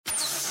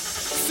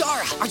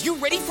Zara, are you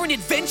ready for an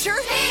adventure?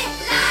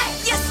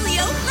 Yes,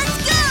 Leo,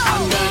 let's go!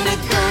 I'm gonna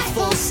go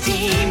full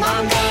steam.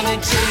 I'm gonna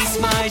chase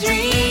my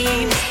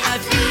dreams. I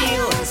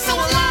feel so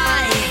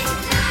alive.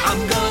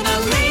 I'm gonna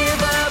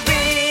live a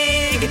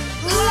big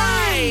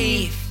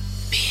life.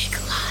 Big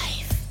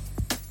life.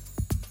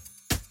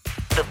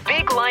 The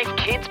Big Life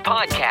Kids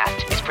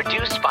podcast is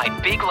produced by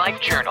Big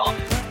Life Journal.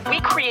 We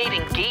create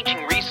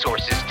engaging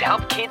resources to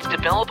help kids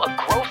develop a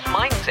growth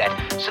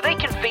mindset so they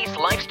can face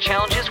life's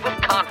challenges with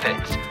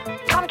confidence.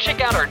 Come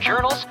check out our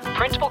journals,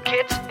 printable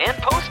kits, and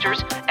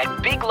posters at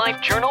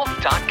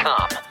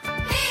biglifejournal.com.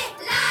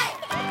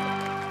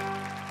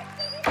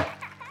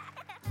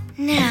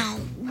 Now,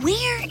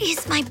 where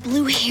is my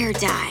blue hair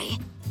dye?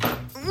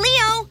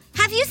 Leo,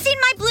 have you seen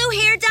my blue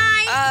hair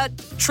dye?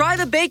 Try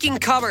the baking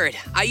cupboard.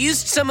 I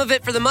used some of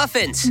it for the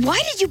muffins. Why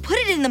did you put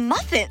it in the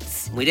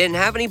muffins? We didn't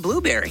have any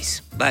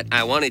blueberries, but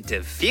I wanted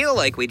to feel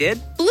like we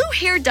did. Blue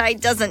hair dye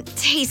doesn't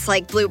taste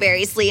like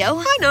blueberries, Leo.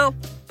 I know,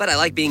 but I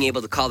like being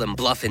able to call them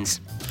bluffins.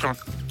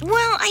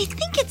 Well, I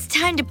think it's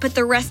time to put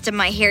the rest of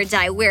my hair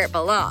dye where it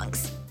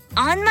belongs.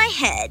 On my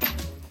head.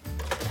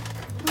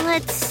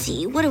 Let's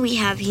see, what do we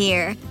have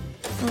here?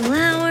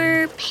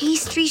 Flour,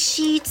 pastry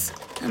sheets,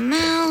 a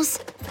mouse,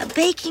 a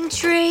baking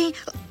tray.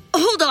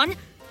 Hold on,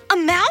 a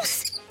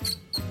mouse?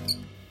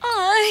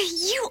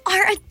 You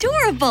are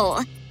adorable.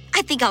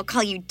 I think I'll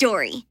call you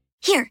Dory.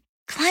 Here,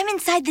 climb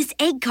inside this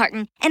egg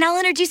carton and I'll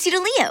introduce you to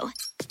Leo.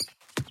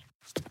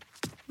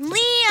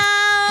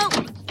 Leo!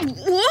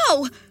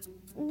 Whoa!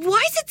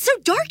 Why is it so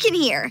dark in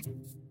here?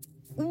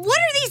 What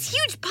are these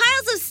huge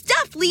piles of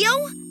stuff,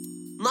 Leo?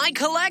 My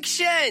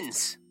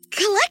collections!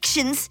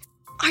 Collections?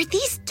 Are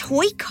these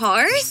toy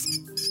cars?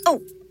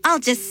 Oh, I'll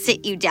just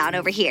sit you down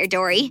over here,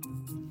 Dory.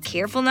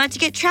 Careful not to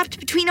get trapped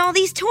between all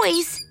these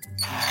toys.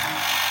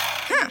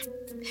 Huh.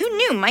 Who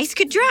knew mice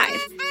could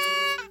drive?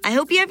 I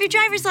hope you have your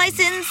driver's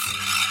license.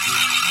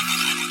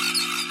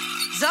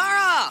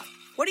 Zara!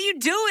 What are you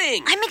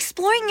doing? I'm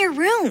exploring your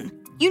room.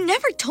 You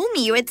never told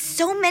me you had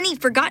so many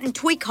forgotten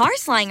toy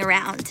cars lying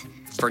around.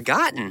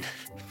 Forgotten?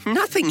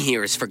 Nothing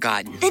here is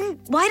forgotten. Then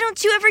why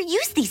don't you ever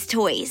use these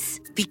toys?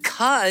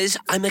 Because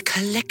I'm a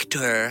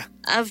collector.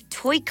 Of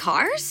toy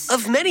cars?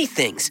 Of many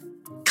things.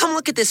 Come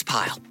look at this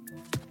pile.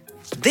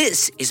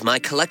 This is my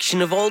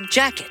collection of old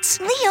jackets.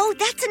 Leo,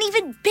 that's an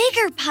even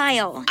bigger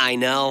pile. I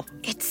know.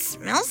 It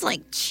smells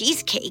like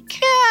cheesecake.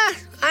 Yeah,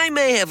 I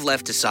may have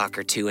left a sock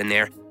or two in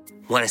there.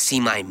 Want to see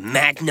my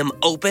magnum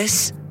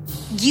opus?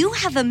 You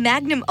have a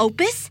magnum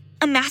opus?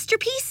 A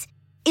masterpiece?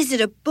 Is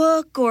it a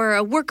book or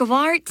a work of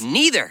art?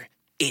 Neither.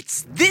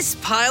 It's this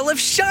pile of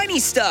shiny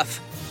stuff.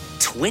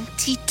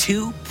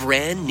 22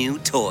 brand new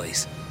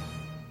toys.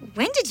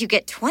 When did you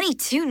get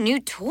 22 new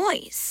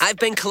toys? I've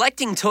been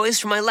collecting toys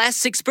for my last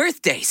 6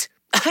 birthdays.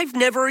 I've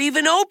never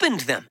even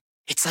opened them.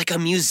 It's like a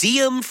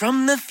museum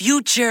from the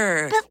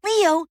future. But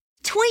Leo,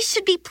 toys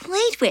should be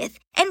played with,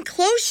 and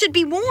clothes should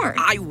be worn.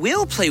 I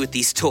will play with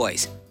these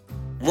toys.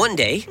 One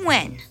day.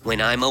 When?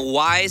 When I'm a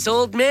wise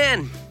old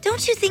man.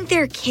 Don't you think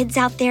there are kids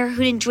out there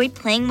who'd enjoy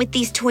playing with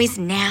these toys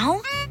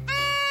now?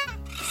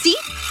 See?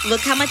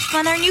 Look how much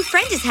fun our new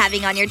friend is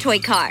having on your toy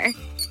car.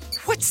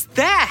 What's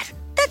that?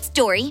 That's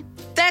Dory.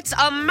 That's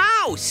a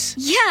mouse!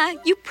 Yeah,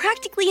 you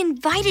practically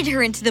invited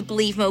her into the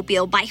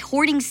Believe-mobile by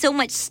hoarding so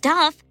much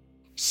stuff.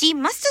 She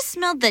must have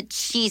smelled the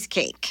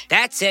cheesecake.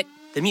 That's it.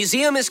 The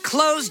museum is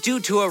closed due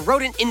to a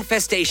rodent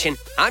infestation.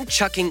 I'm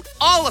chucking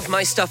all of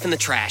my stuff in the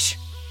trash.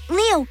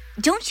 Leo,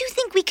 don't you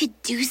think we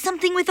could do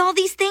something with all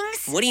these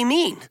things? What do you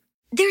mean?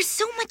 There's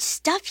so much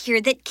stuff here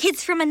that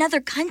kids from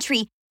another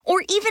country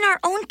or even our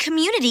own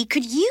community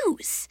could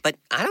use. But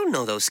I don't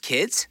know those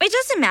kids. It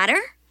doesn't matter.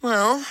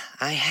 Well,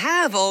 I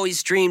have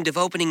always dreamed of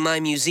opening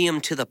my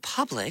museum to the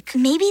public.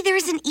 Maybe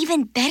there's an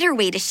even better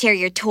way to share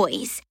your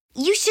toys.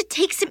 You should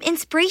take some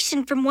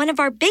inspiration from one of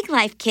our Big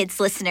Life Kids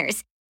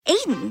listeners,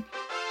 Aiden.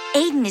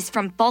 Aiden is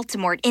from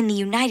Baltimore in the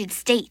United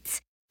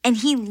States, and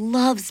he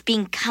loves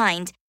being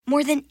kind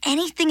more than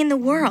anything in the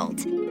world.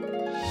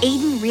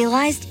 Aiden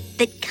realized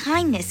that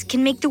kindness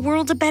can make the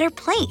world a better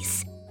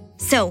place.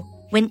 So,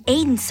 when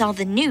Aiden saw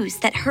the news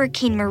that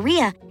Hurricane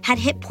Maria had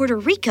hit Puerto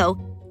Rico,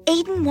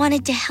 Aiden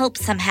wanted to help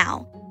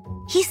somehow.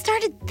 He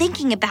started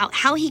thinking about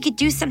how he could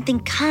do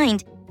something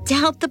kind to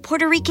help the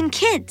Puerto Rican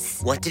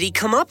kids. What did he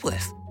come up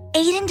with?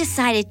 Aiden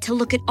decided to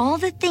look at all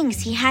the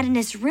things he had in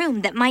his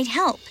room that might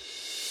help.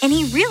 And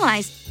he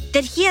realized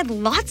that he had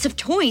lots of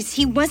toys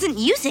he wasn't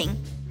using.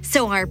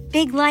 So our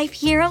Big Life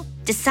hero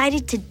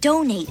decided to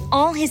donate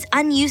all his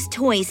unused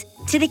toys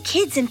to the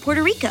kids in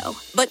Puerto Rico.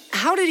 But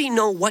how did he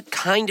know what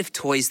kind of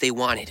toys they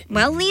wanted?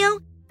 Well, Leo,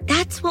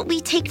 that's what we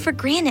take for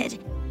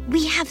granted.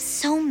 We have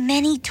so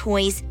many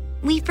toys,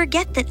 we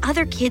forget that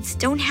other kids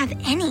don't have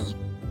any.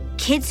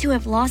 Kids who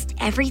have lost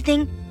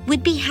everything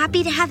would be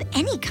happy to have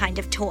any kind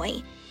of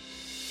toy.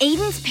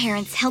 Aiden's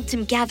parents helped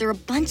him gather a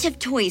bunch of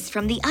toys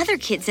from the other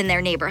kids in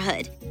their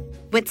neighborhood.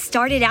 What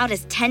started out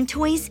as 10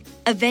 toys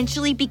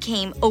eventually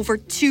became over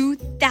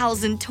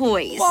 2,000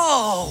 toys.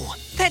 Whoa!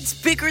 That's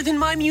bigger than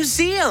my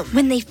museum.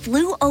 When they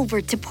flew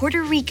over to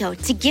Puerto Rico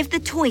to give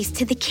the toys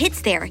to the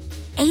kids there,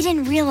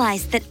 Aiden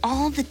realized that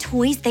all the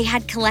toys they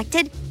had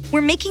collected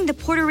were making the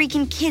Puerto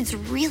Rican kids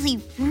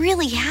really,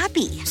 really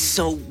happy.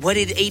 So what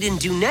did Aiden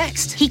do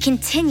next? He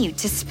continued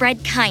to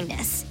spread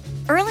kindness.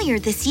 Earlier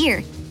this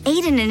year,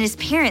 Aiden and his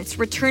parents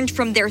returned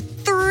from their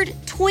 3rd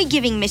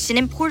toy-giving mission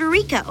in Puerto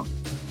Rico.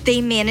 They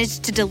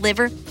managed to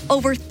deliver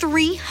over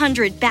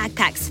 300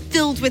 backpacks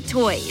filled with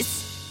toys.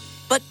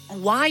 But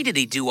why did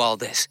he do all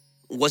this?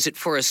 Was it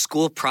for a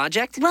school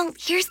project? Well,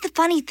 here's the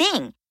funny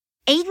thing.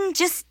 Aiden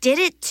just did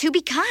it to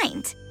be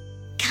kind.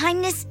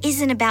 Kindness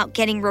isn't about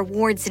getting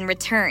rewards in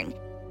return.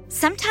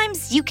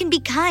 Sometimes you can be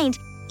kind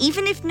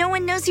even if no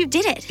one knows you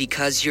did it.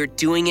 Because you're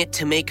doing it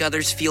to make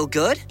others feel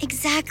good?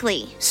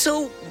 Exactly.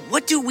 So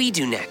what do we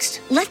do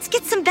next? Let's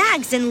get some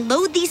bags and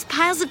load these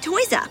piles of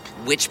toys up.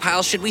 Which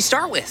pile should we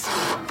start with?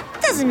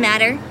 Doesn't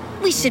matter.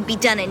 We should be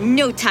done in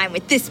no time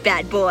with this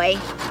bad boy.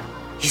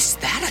 Is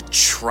that a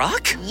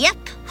truck? Yep.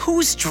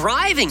 Who's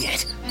driving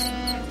it?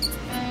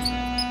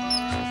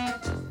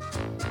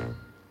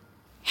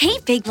 Hey,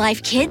 Big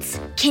Life kids.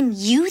 Can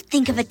you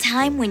think of a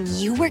time when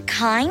you were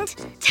kind?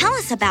 Tell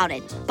us about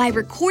it by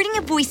recording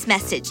a voice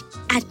message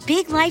at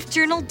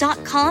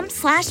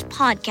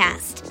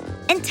biglifejournal.com/podcast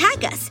and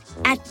tag us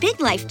at Big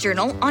Life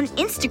Journal on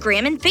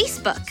Instagram and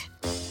Facebook.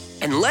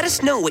 And let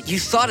us know what you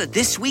thought of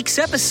this week's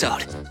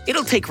episode.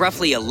 It'll take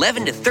roughly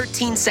 11 to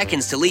 13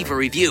 seconds to leave a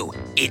review.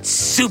 It's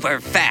super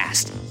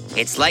fast.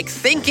 It's like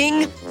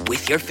thinking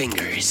with your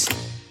fingers.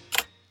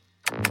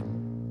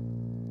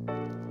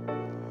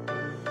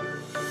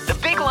 The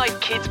Big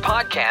Life Kids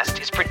podcast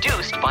is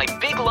produced by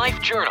Big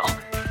Life Journal.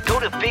 Go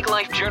to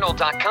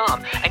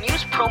biglifejournal.com and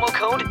use promo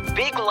code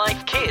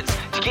BIGLIFEKIDS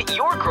to get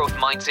your growth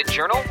mindset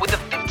journal with a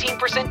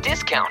 15%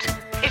 discount.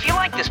 If you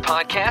like this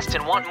podcast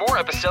and want more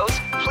episodes,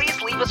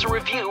 please leave us a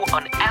review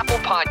on Apple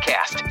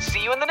Podcast.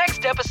 See you in the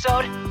next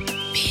episode.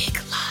 Big